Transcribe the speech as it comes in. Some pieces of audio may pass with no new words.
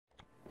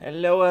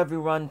Hello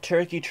everyone,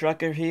 Turkey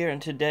Trucker here, and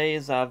today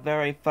is our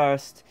very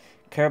first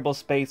Kerbal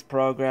Space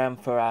program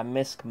for our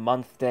Misc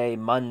Month Day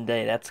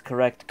Monday. That's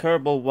correct,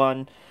 Kerbal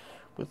 1,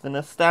 with an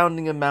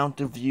astounding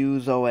amount of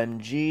views,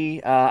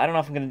 OMG. I don't know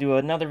if I'm going to do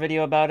another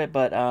video about it,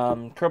 but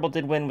Kerbal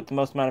did win with the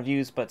most amount of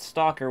views, but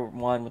Stalker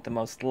won with the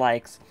most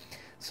likes.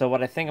 So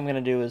what I think I'm going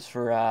to do is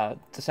for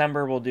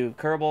December we'll do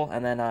Kerbal,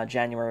 and then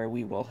January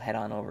we will head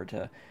on over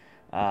to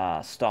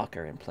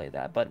Stalker and play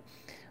that. But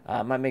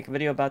might make a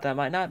video about that,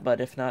 might not,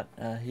 but if not,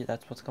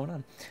 that's what's going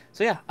on.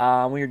 So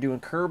yeah, we are doing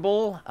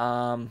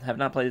Kerbal. Have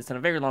not played this in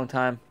a very long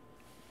time.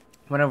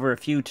 Went over a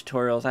few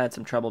tutorials. I had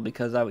some trouble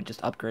because I would just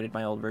upgraded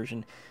my old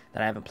version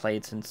that I haven't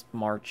played since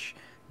March.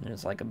 And it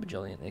was like a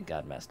bajillion. It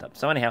got messed up.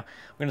 So anyhow,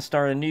 we're going to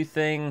start a new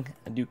thing.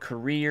 Do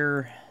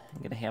career. I'm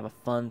going to have a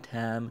fun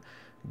time.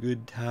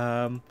 Good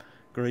time.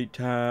 Great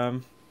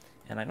time.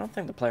 And I don't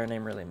think the player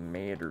name really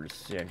matters.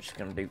 So I'm just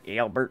going to do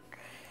Albert.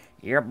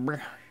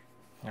 Albert.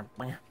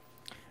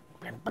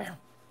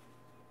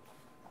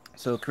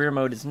 So career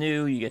mode is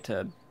new. You get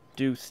to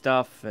do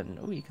stuff. And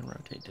oh, you can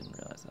rotate. Didn't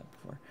realize that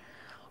before.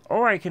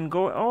 Oh, I can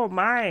go. Oh,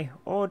 my.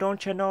 Oh,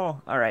 don't you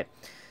know? All right.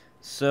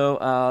 So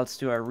let's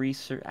do our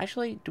research.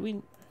 Actually, do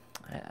we...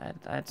 I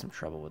had some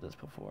trouble with this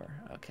before.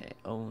 Okay,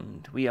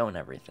 owned. We own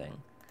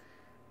everything.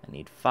 I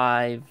need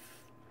 5.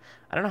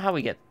 I don't know how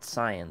we get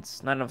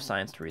science. Not enough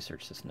science to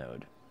research this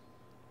node.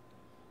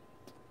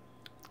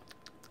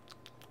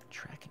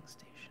 Tracking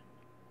station.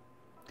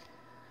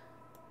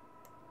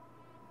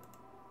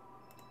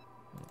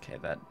 Okay,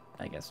 that,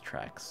 I guess,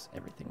 tracks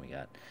everything we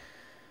got.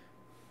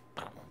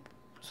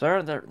 So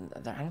I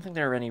don't think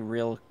there are any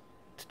real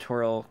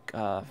tutorial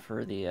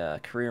for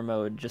the career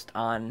mode just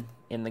on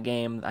in the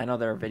game. I know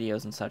there are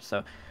videos and such,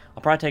 so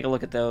I'll probably take a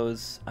look at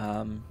those.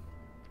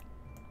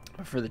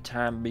 But for the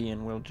time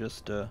being, we'll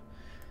just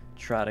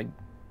try to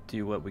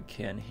do what we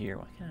can here.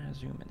 Why can't I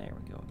zoom in? There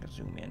we go. I'm gonna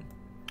zoom in.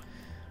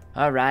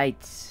 All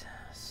right.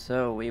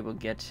 So we will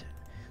get.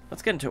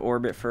 Let's get into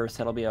orbit first.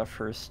 That'll be our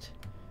first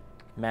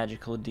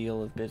magical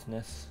deal of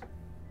business.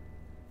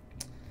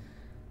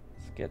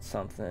 Let's get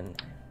something.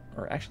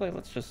 Or actually,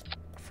 let's just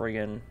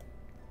friggin'...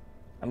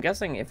 I'm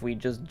guessing if we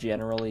just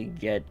generally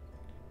get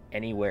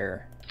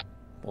anywhere,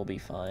 we'll be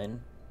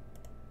fine.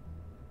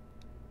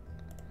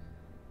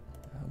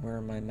 Where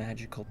are my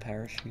magical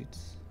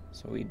parachutes?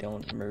 So we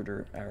don't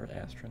murder our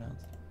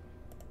astronauts.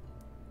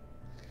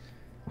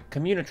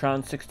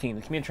 Communitron 16.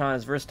 The Communitron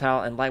is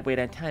versatile and lightweight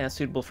antenna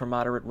suitable for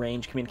moderate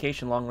range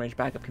communication, long range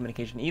backup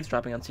communication,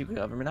 eavesdropping on secret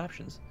government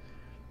options.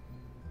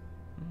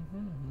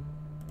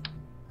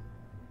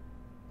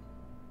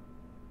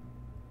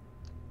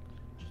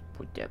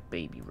 Put that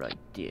baby right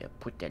there.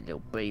 Put that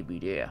little baby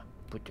there.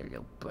 Put that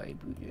little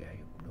baby there.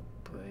 Little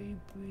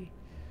baby.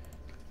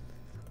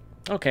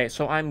 Okay,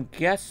 so I'm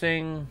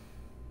guessing...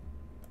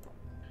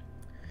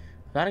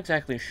 I'm not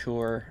exactly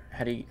sure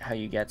how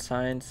you get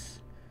science.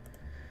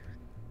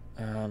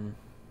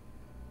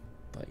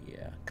 But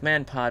yeah.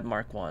 Command Pod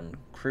Mark 1.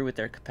 Crew with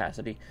their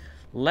capacity.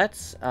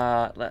 Let's...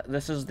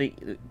 this is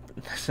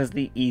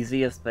the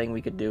easiest thing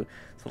we could do.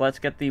 So let's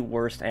get the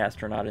worst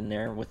astronaut in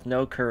there with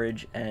no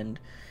courage and...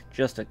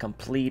 just a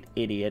complete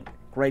idiot.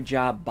 Great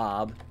job,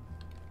 Bob.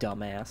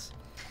 Dumbass.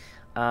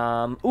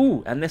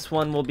 Ooh, and this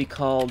one will be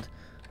called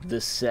The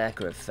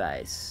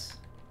Sacrifice.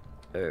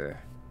 The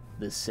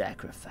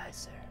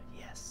Sacrificer.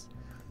 Yes.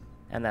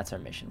 And that's our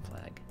mission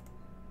flag.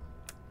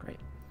 Great.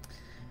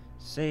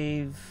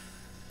 Save.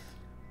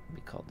 It'll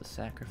be called The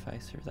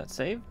Sacrificer. Is that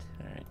saved?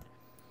 Alright.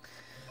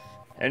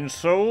 And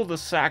so the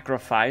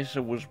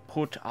Sacrificer was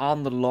put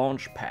on the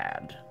launch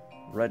pad,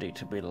 ready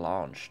to be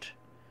launched.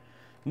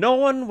 No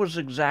one was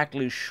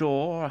exactly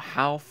sure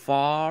how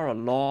far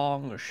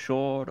along or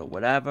short or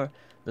whatever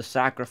the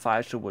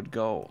Sacrificer would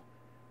go,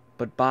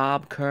 but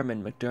Bob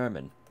Kerman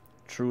McDermott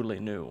truly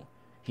knew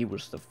he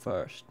was the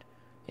first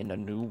in a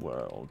new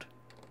world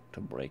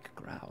to break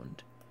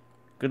ground.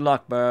 Good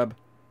luck, Burb.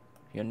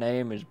 Your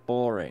name is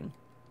boring,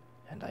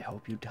 and I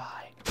hope you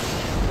die.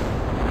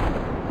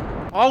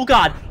 Oh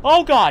God!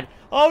 Oh God!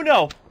 Oh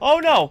no! Oh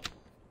no!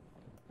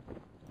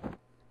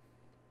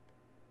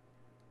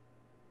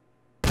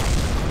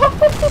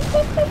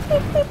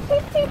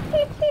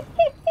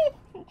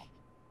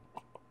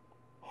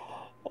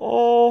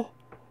 Oh,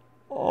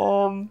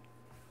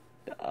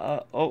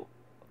 oh,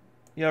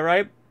 you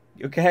alright?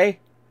 You okay?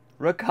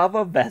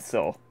 Recover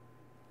vessel.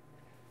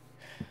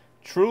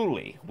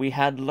 Truly, we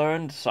had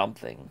learned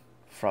something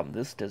from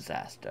this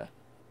disaster,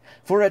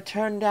 for it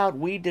turned out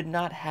we did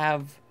not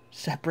have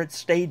separate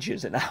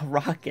stages in our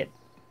rocket.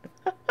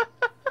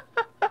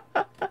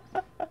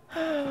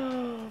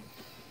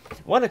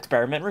 One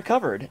experiment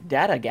recovered.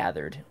 Data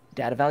gathered.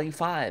 Data value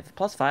 5.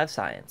 Plus 5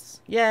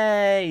 science.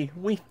 Yay!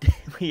 We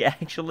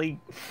actually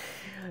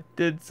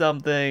did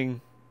something.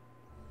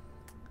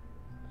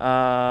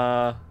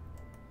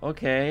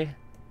 Okay.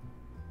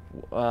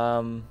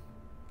 It'd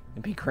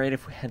be great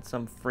if we had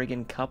some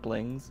friggin'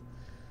 couplings.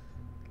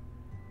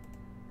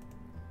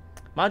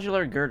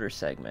 Modular girder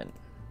segment.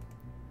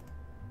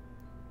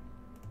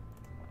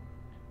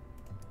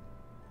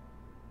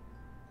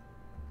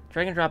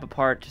 Drag and drop a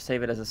part to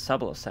save it as a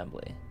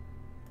sub-assembly.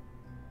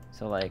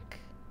 So, like,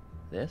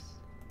 this?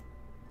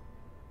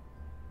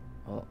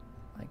 Well,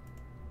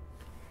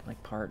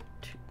 like part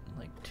two,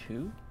 like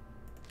 2?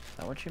 Is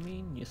that what you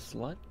mean, you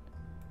slut?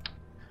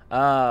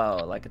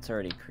 Oh, like it's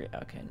already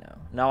okay, no.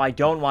 No, I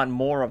don't want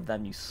more of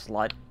them, you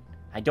slut.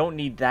 I don't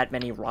need that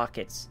many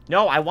rockets.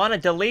 No, I want to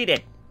delete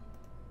it.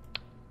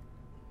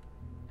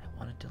 I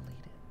want to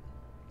delete it.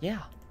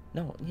 Yeah.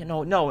 No,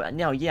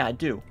 no, yeah, I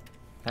do.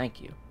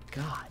 Thank you.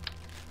 God.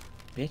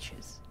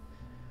 Bitches.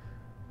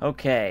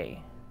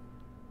 Okay.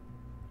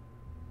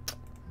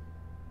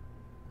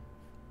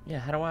 Yeah,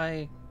 how do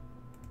I...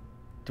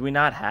 Do we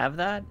not have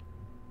that?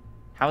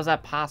 How is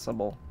that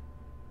possible?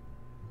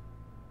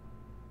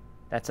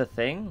 That's a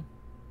thing?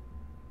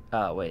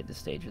 Oh, wait, the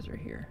stages are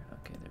here.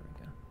 Okay, there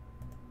we go.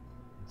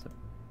 It's a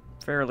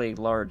fairly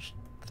large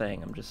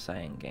thing, I'm just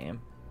saying, game.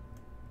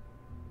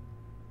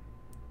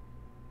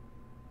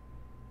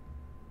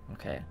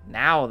 Okay,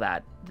 now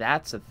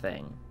that's a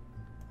thing.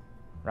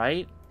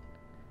 Right?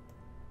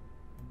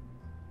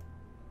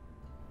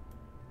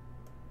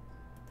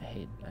 I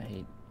hate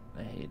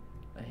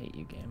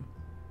you, game.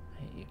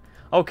 I hate you.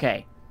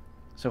 Okay.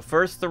 So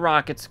first the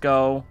rockets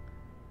go,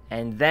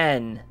 and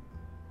then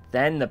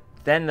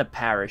the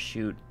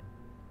parachute.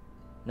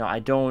 No, I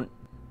don't.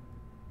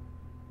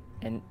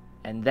 And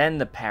then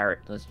the parrot.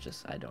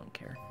 I don't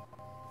care.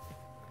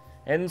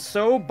 And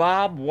so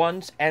Bob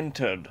once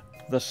entered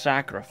the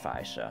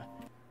sacrificer.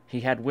 He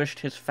had wished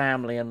his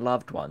family and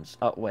loved ones.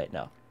 Oh, wait,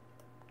 no.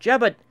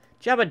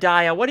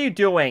 Jebediah, what are you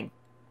doing?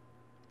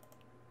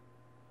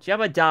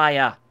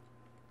 Jebediah.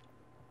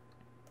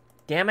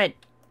 Damn it.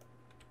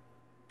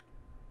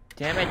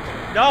 Damn it.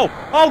 No!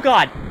 Oh,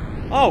 God!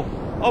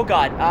 Oh,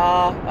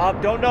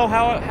 God. Don't know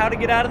how to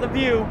get out of the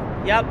view.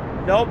 Yep.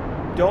 Nope.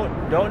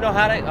 Don't know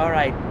how to...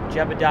 Alright,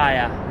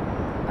 Jebediah.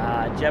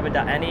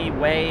 Jebediah.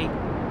 Anyway...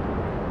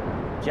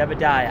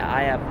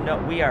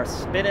 Jebediah, we are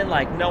spinning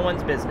like no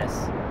one's business.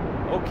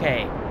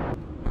 Okay.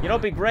 You know,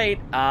 it'd be great.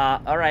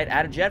 Alright,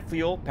 out of jet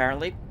fuel,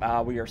 apparently.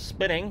 We are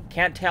spinning.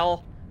 Can't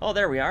tell. Oh,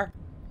 there we are.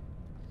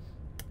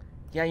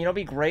 Yeah, you know, it'd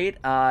be great,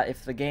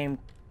 if the game...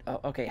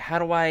 okay, how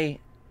do I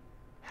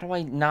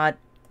not...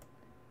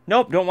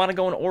 Nope, don't want to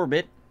go in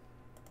orbit.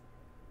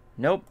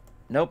 Nope.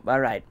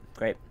 Alright,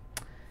 great.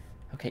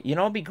 Okay, you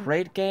know, it'd be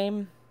great,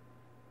 game,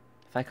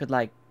 if I could,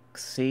 like,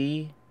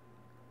 see...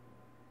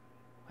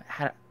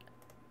 How...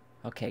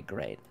 Okay,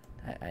 great.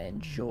 I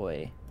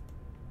enjoy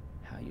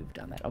how you've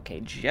done that.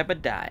 Okay,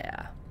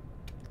 Jebediah.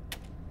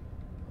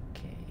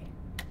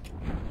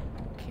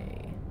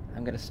 Okay.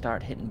 I'm gonna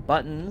start hitting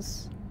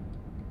buttons.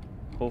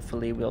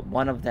 Hopefully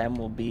one of them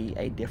will be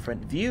a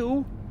different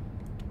view.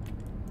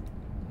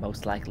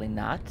 Most likely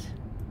not.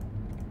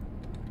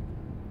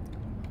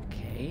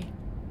 Okay.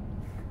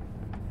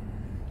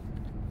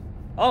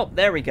 Oh,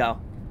 there we go.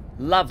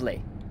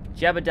 Lovely.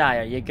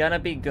 Jebediah, you're gonna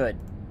be good.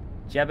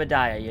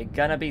 Jebediah, you're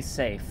gonna be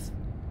safe.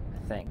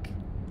 I think.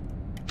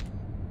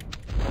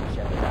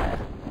 Jebediah.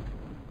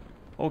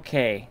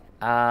 Okay.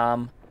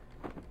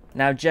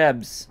 Now,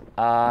 Jebs,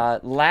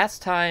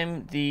 last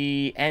time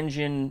the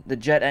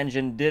jet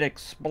engine did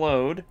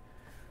explode,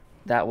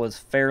 that was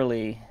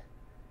fairly...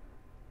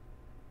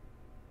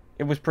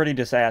 It was pretty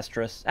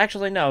disastrous.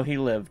 Actually, no, he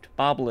lived.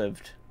 Bob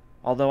lived.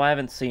 Although I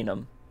haven't seen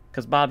him.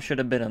 Because Bob should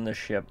have been on this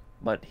ship,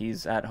 but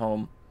he's at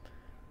home.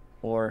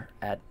 Or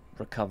at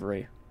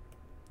recovery.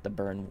 The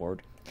burn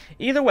ward.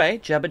 Either way,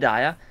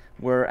 Jebediah,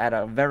 we're at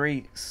a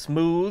very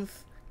smooth,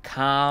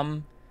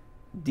 calm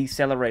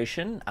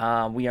deceleration.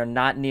 We are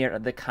not near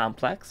the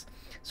complex,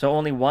 so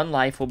only one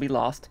life will be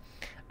lost.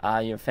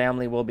 Your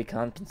family will be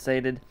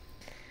compensated,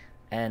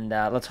 and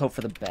let's hope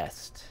for the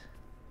best.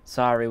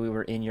 Sorry we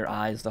were in your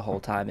eyes the whole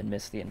time and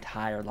missed the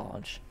entire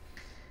launch.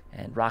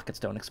 And rockets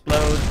don't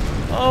explode.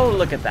 Oh,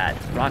 look at that.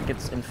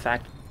 Rockets, in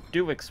fact,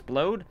 do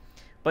explode.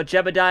 But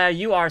Jebediah,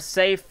 you are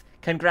safe.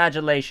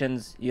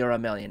 Congratulations, you're a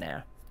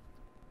millionaire.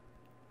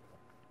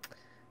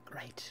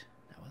 Great.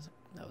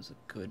 That was a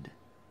good...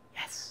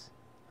 Yes.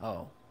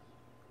 Oh.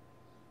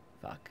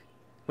 Fuck.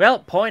 Well,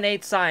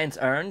 0.8 science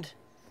earned.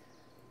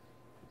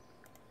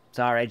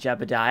 Sorry,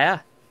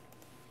 Jebediah.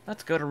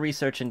 Let's go to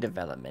research and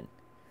development.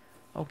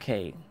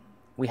 Okay.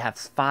 We have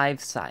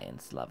 5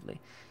 science. Lovely.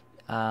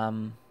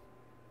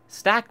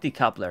 Stack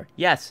decoupler.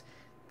 Yes.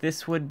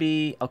 This would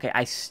be... Okay,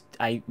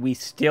 we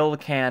still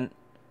can't...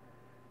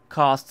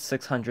 Cost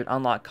 600.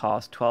 Unlock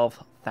cost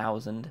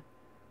 12,000.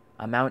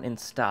 Amount in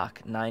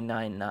stock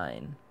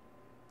 999.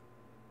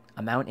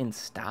 Amount in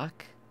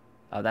stock?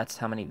 Oh, that's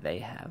how many they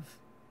have.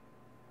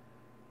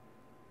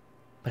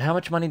 But how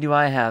much money do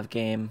I have,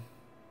 game?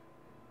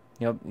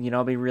 You know,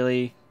 it'd be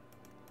really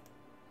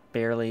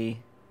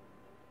barely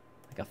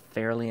like a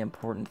fairly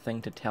important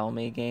thing to tell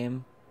me,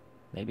 game.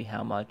 Maybe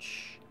how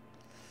much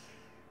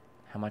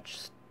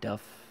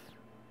stuff.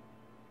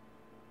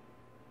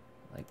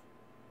 Like,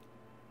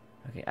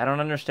 okay, I don't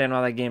understand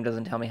why that game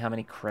doesn't tell me how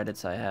many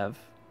credits I have.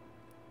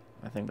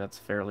 I think that's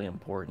fairly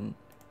important.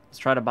 Let's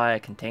try to buy a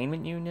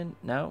containment unit.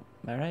 No?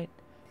 Am I right?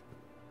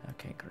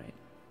 Okay, great.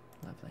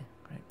 Lovely.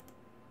 Great.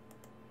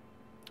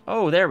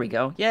 Oh, there we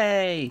go.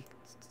 Yay!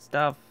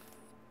 Stuff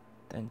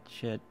and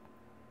shit.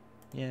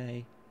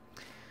 Yay.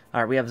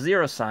 Alright, we have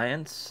 0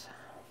 science.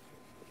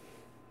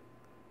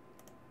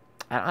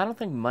 I don't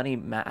think money...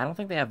 I don't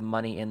think they have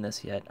money in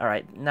this yet.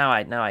 Alright, now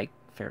I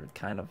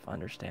kind of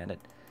understand it.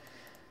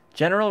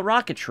 General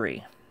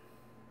rocketry.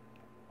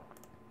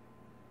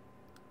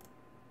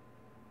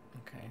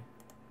 Okay.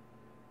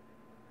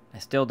 I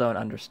still don't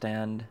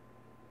understand.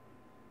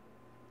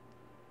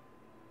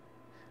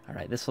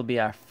 Alright, this will be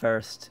our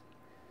first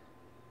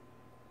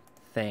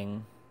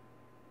thing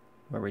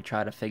where we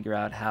try to figure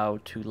out how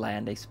to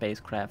land a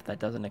spacecraft that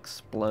doesn't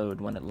explode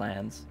when it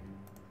lands.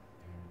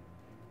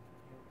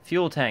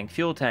 Fuel tank,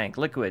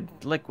 liquid,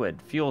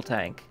 fuel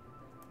tank.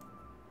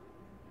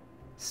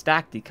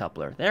 Stack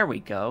decoupler. There we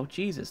go.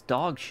 Jesus,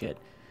 dog shit.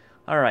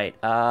 Alright,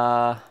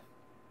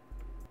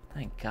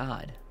 thank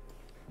God.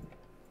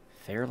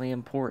 Fairly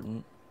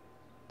important.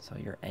 So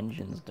your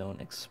engines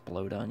don't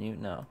explode on you?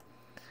 No.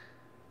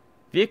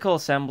 Vehicle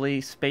assembly,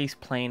 space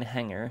plane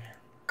hangar.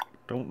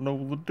 Don't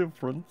know the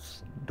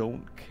difference.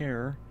 Don't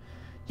care.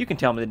 You can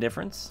tell me the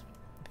difference,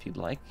 if you'd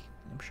like.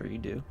 I'm sure you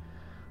do.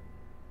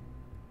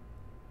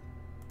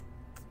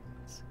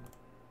 Let's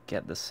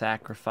get the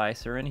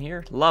sacrificer in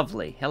here.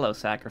 Lovely. Hello,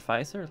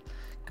 sacrificer.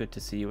 Good to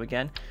see you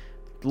again.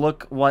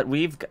 Look what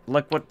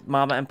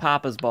Mama and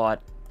Papa's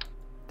bought.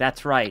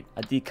 That's right,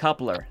 a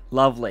decoupler.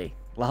 Lovely.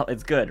 Well,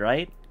 it's good,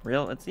 right?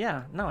 Real? It's,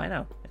 yeah. No, I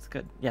know. It's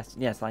good.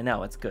 Yes, I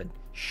know. It's good.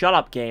 Shut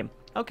up, game.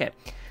 Okay.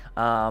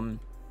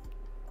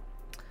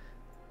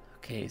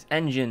 Okay,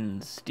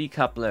 engines,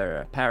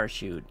 decoupler,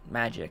 parachute,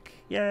 magic.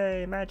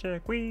 Yay,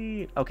 magic,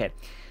 whee! Okay.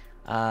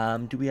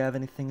 Do we have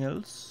anything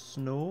else?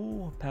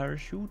 No?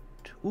 Parachute?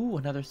 Ooh,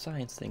 another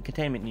science thing.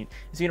 Containment unit.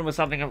 This unit was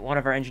something one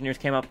of our engineers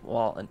came up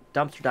while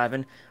dumpster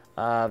diving.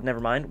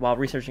 Never mind. While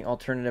researching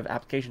alternative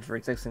applications for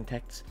existing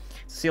texts.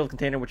 Sealed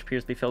container which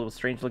appears to be filled with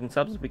strange-looking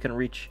substances. We couldn't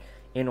reach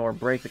in or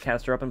break the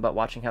canister open, but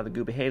watching how the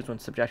goo behaves when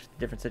subjected to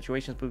different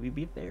situations would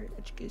be very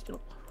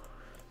educational.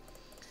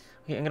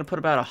 Okay, I'm gonna put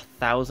about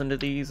 1,000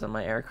 of these on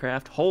my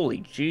aircraft. Holy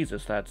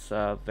Jesus, that's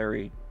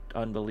very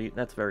unbelievable.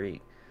 That's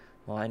very...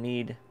 Well, I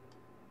need...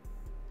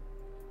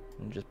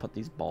 just put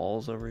these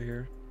balls over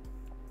here.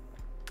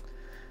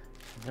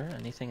 Is there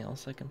anything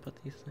else I can put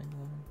these things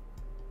on?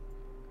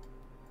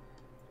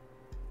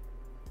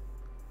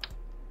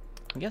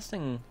 I'm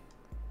guessing...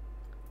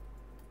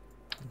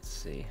 Let's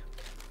see.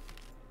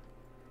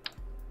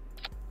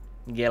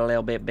 Get a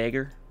little bit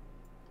bigger.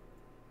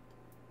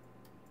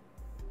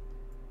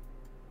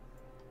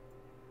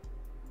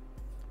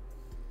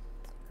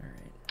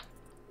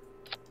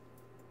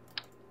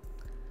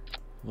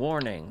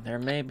 Warning, there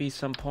may be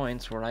some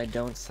points where I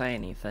don't say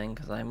anything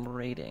because I'm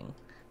reading.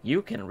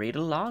 You can read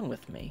along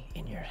with me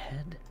in your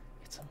head.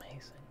 It's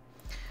amazing.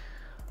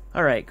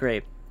 Alright,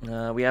 great.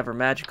 We have our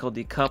magical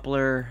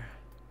decoupler.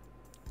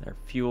 Our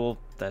fuel,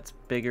 that's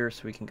bigger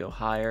so we can go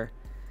higher.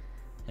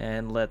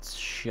 And let's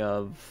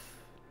shove...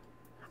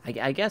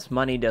 I guess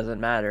money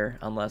doesn't matter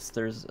unless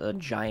there's a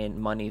giant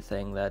money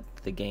thing that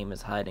the game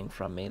is hiding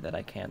from me that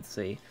I can't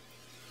see.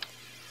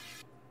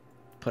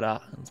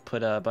 Let's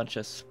put a bunch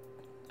of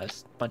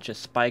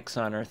spikes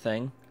on our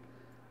thing.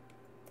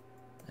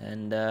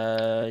 And,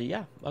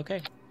 yeah,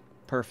 okay.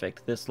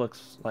 Perfect. This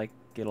looks like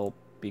it'll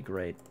be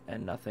great,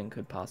 and nothing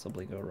could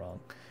possibly go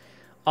wrong.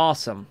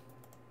 Awesome.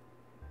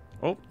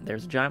 Oh,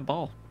 there's a giant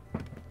ball.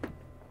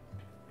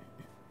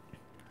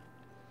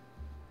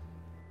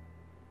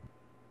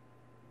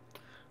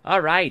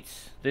 Alright.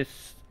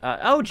 This,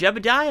 oh,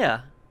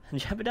 Jebediah!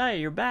 Jebediah,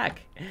 you're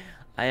back.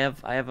 I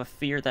have a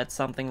fear that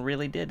something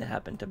really did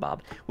happen to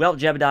Bob. Well,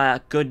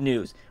 Jebediah, good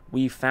news.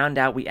 We found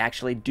out we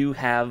actually do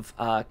have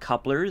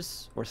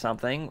couplers or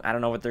something. I don't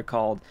know what they're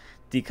called.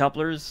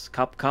 Decouplers,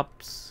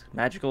 cups,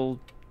 magical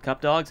cup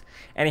dogs.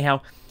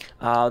 Anyhow,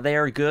 they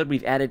are good.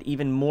 We've added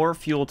even more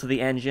fuel to the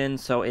engine,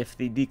 so if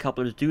the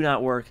decouplers do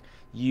not work,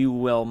 you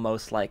will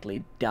most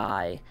likely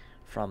die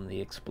from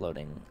the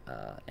exploding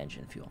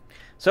engine fuel.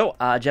 So,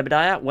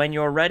 Jebediah, when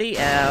you're ready,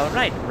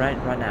 right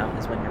now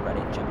is when you're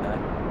ready, Jebediah.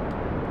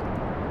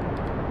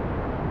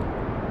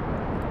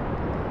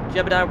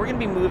 Jebediah, we're going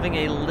to be moving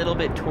a little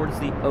bit towards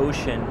the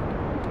ocean.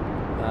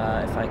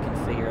 If I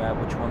can figure out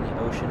which one the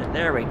ocean is.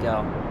 There we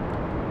go.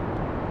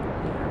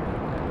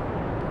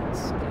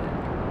 That's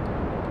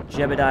good.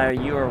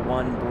 Jebediah, you are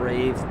one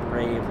brave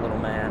little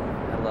man.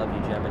 I love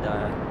you,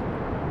 Jebediah.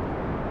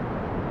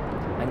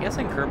 I'm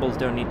guessing Kerbals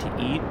don't need to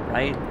eat,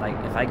 right? Like,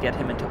 if I get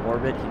him into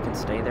orbit, he can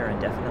stay there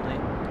indefinitely.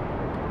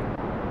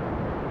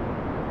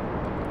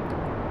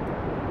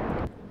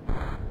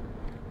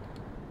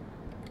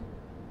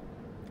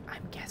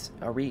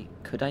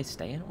 Could I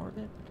stay in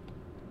orbit?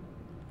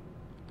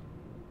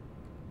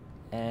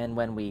 And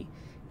when we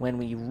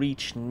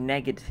reach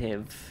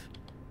negative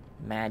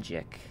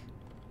magic,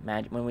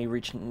 when we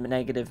reach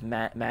negative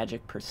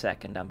magic per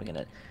second, I'm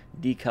gonna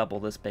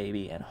decouple this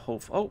baby and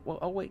hope. Oh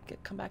wait,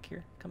 come back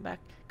here,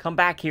 come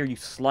back here, you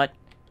slut.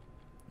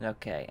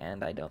 Okay,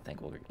 and I don't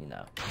think we'll, you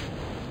know.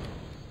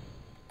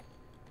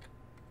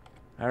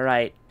 All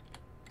right,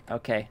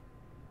 okay.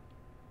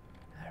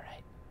 All right.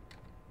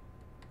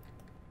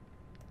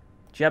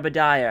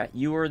 Jebediah,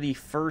 you are the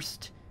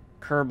first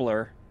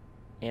Kerbler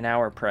in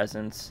our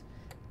presence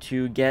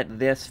to get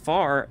this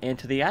far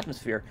into the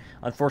atmosphere.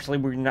 Unfortunately,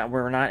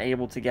 we're not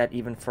able to get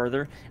even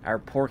further. Our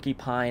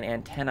porcupine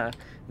antenna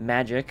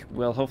magic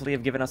will hopefully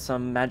have given us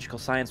some magical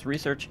science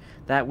research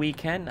that we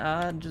can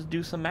just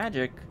do some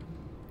magic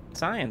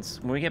science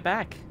when we get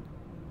back.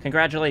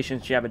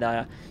 Congratulations,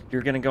 Jebediah.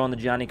 You're gonna go on the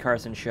Johnny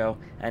Carson show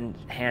and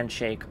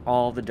handshake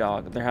all the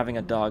dogs. They're having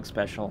a dog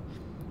special,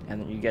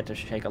 and you get to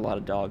shake a lot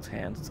of dogs'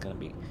 hands. It's gonna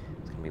be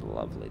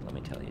lovely, let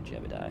me tell you,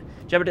 Jebediah.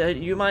 Jebediah,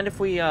 do you mind if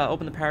we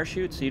open the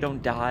parachute so you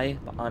don't die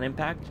on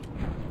impact?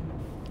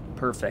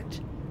 Perfect.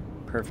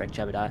 Perfect,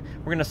 Jebediah.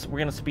 We're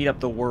gonna speed up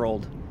the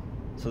world,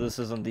 so this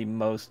isn't the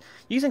most...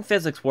 Using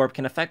physics warp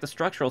can affect the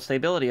structural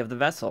stability of the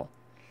vessel.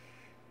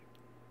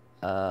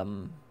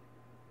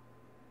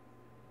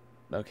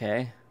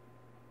 Okay.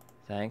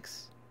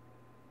 Thanks.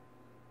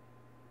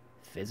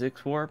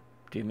 Physics warp?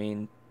 Do you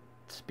mean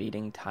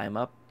speeding time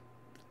up?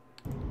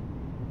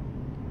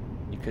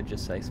 You could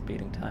just say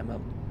speeding time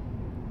up.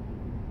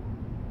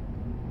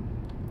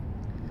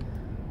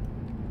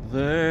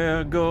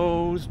 There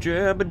goes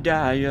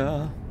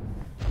Jebediah.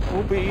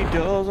 Hope he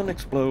doesn't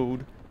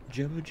explode.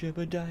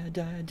 Jebediah,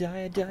 die,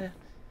 die, die.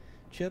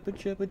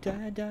 Jebediah,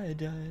 die, die,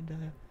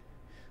 die.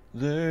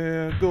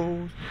 There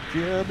goes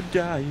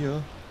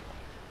Jebediah.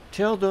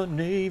 Tell the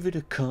Navy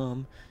to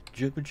come.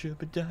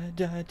 Jebediah,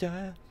 die,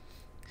 die.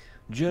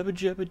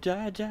 Jebediah,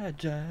 die,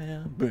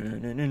 die.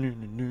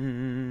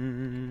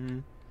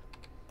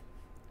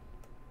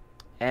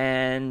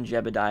 And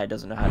Jebediah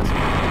doesn't know how to speak.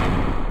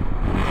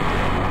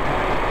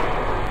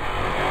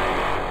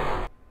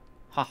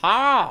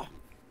 Ha-ha!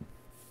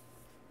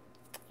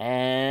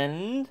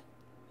 And...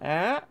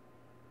 oh,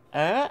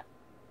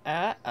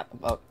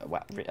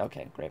 wow,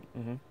 okay, great.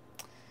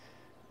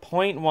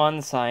 Point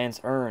 1 science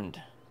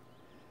earned.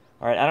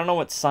 Alright, I don't know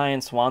what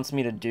science wants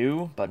me to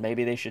do, but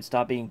maybe they should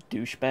stop being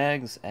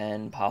douchebags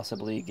and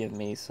possibly give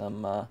me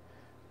some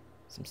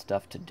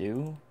stuff to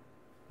do.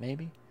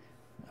 Maybe?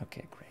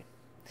 Okay, great.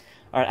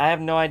 Alright, I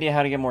have no idea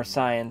how to get more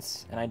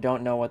science, and I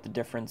don't know what the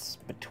difference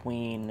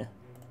between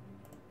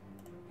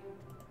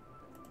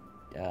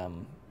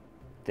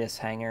this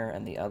hangar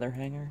and the other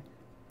hangar.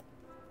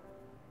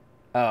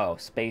 Oh,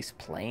 space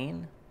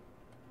plane?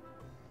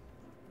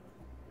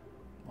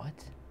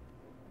 What?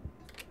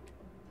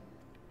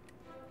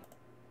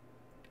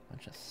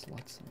 Bunch of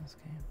sluts in this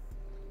game.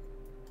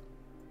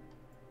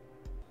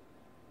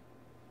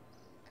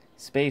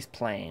 Space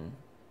plane.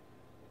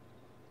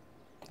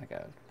 Like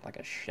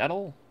a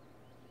shuttle?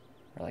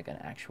 Or like an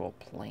actual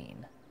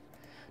plane?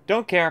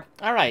 Don't care.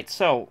 Alright,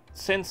 so,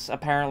 since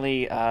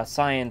apparently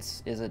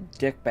science is a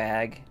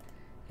dickbag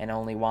and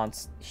only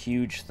wants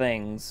huge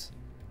things,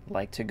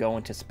 like to go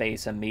into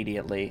space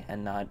immediately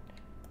and not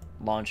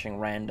launching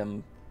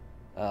random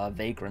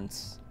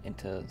vagrants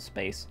into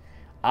space,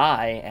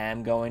 I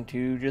am going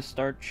to just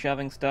start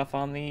shoving stuff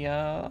on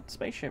the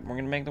spaceship. We're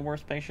going to make the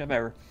worst spaceship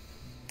ever.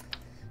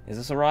 Is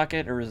this a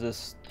rocket or is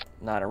this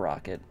not a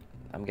rocket?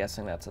 I'm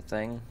guessing that's a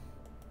thing.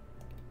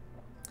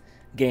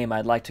 Game,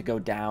 I'd like to go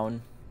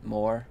down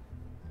more.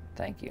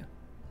 Thank you.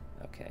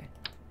 Okay.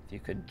 If you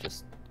could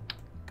just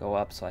go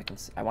up so I can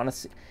see. I want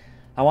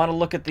to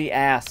look at the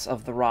ass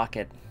of the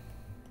rocket.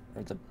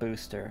 Or the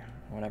booster.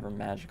 Whatever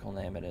magical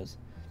name it is.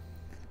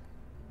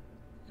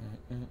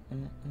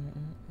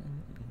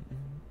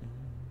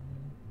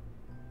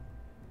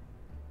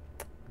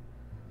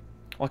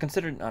 Well,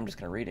 considered... I'm just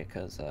going to read it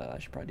because I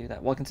should probably do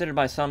that. Well, considered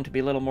by some to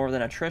be little more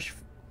than a trash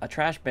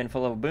bin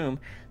full of a boom,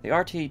 the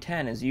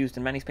RT-10 is used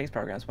in many space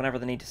programs. Whenever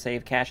the need to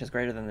save cash is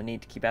greater than the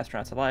need to keep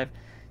astronauts alive,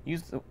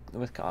 use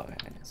with...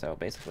 So,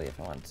 basically, if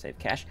I want to save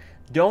cash,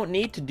 don't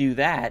need to do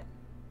that.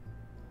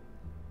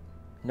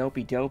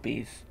 Nopey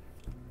dopies.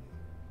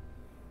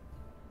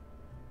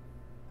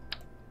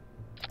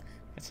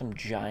 Got some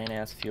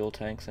giant-ass fuel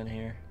tanks in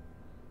here.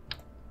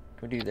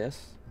 Can we do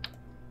this?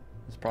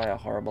 It's probably a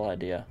horrible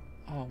idea.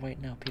 Oh, wait,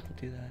 no, people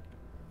do that.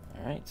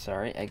 Alright,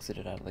 sorry,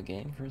 exited out of the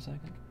game for a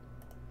second.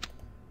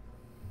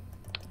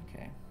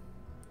 Okay.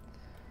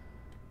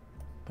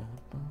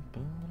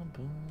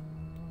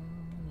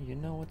 You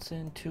know it's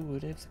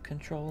intuitive, the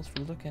controls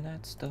for looking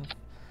at stuff.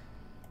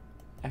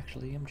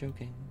 Actually, I'm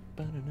joking.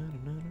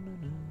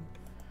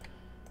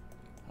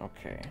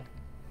 Okay,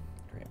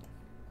 great.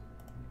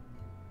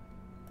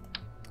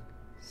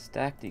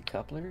 Stack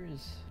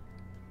decouplers.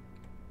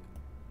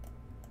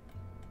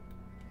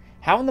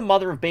 How in the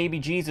mother of baby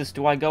Jesus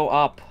do I go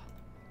up?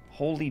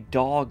 Holy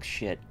dog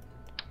shit.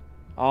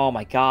 Oh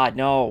my god,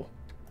 no.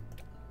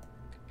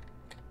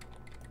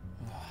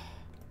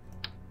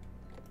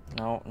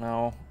 No,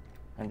 no.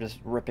 I'm just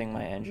ripping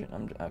my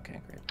engine.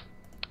 Okay, great.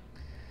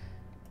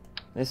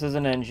 This is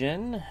an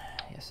engine.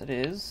 Yes, it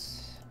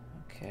is.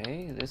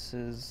 Okay, this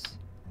is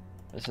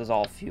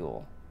all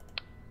fuel.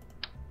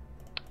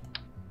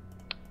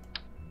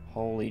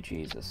 Holy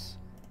Jesus.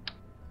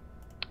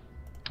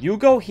 You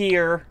go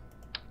here.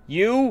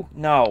 You?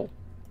 No.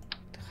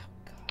 Oh,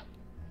 God.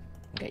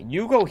 Okay,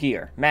 you go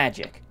here.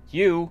 Magic.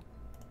 You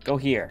go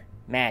here.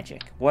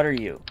 Magic. What are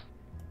you?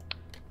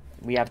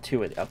 We have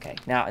 2 of... Okay.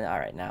 Now, all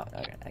right. Now,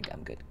 okay,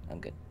 I'm good. I'm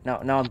good. No,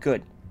 I'm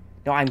good.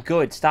 No, I'm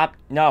good. Stop.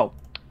 No.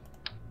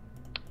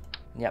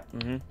 Yep.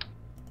 Mm-hmm.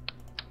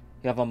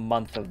 You have a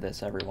month of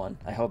this, everyone.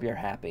 I hope you're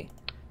happy.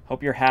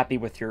 Hope you're happy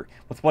with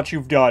what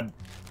you've done.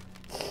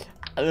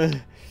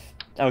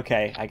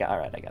 Okay. All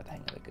right. I got the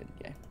hang of it. Good.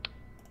 Yeah.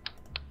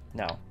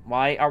 No.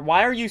 Why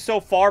are you so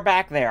far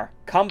back there?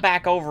 Come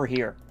back over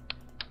here.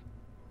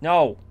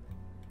 No.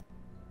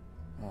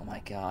 Oh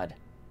my God.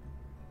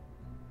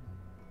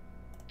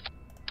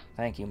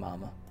 Thank you,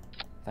 Mama.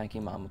 Thank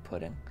you, Mama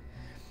Pudding.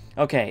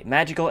 Okay,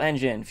 magical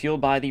engine, fueled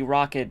by the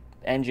rocket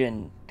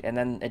engine, and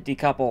then it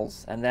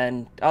decouples, and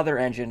then other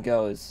engine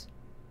goes,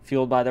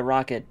 fueled by the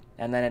rocket,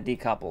 and then it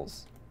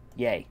decouples.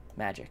 Yay,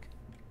 magic.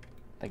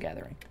 The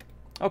Gathering.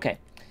 Okay.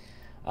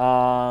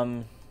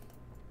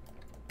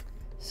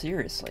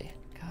 Seriously.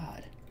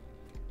 God.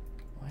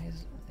 Why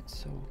is it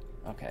so...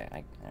 Okay,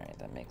 alright,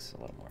 that makes a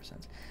little more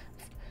sense.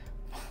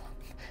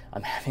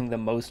 I'm having the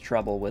most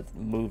trouble with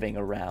moving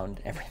around.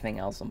 Everything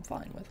else I'm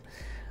fine with.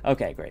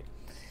 Okay, great.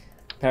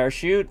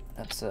 Parachute.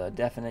 That's a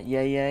definite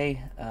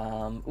yay.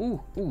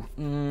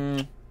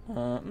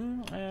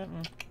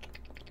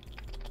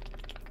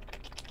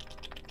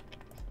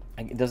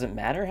 It doesn't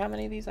matter how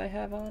many of these I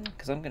have on,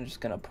 because I'm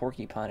just going to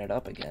porcupine it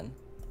up again.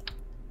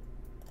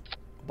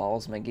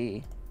 Balls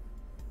McGee.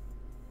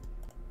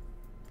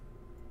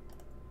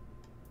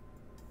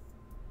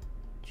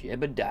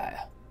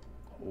 Jebediah.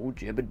 Oh,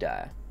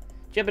 Jebediah.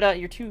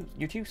 Jebediah,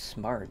 you're too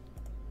smart.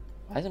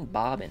 Why isn't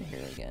Bob in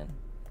here again?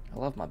 I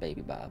love my baby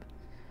Bob.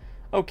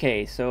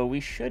 Okay, so we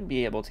should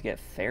be able to get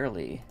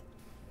fairly,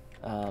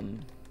 a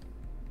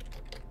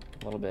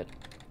little bit,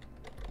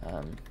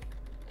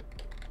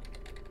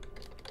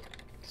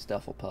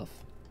 Stufflepuff.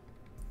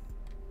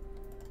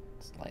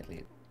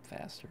 Slightly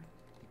faster.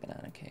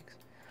 Banana cakes.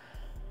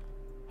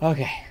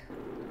 Okay.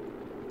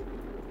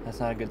 That's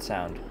not a good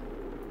sound.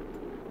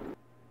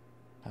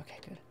 Okay,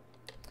 good.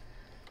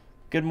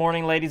 Good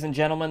morning, ladies and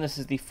gentlemen. This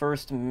is the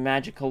first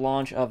magical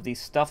launch of the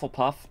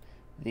Stufflepuff.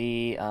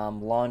 The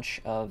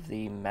launch of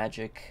the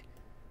magic...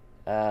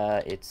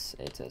 it's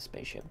a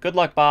spaceship. Good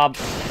luck, Bob.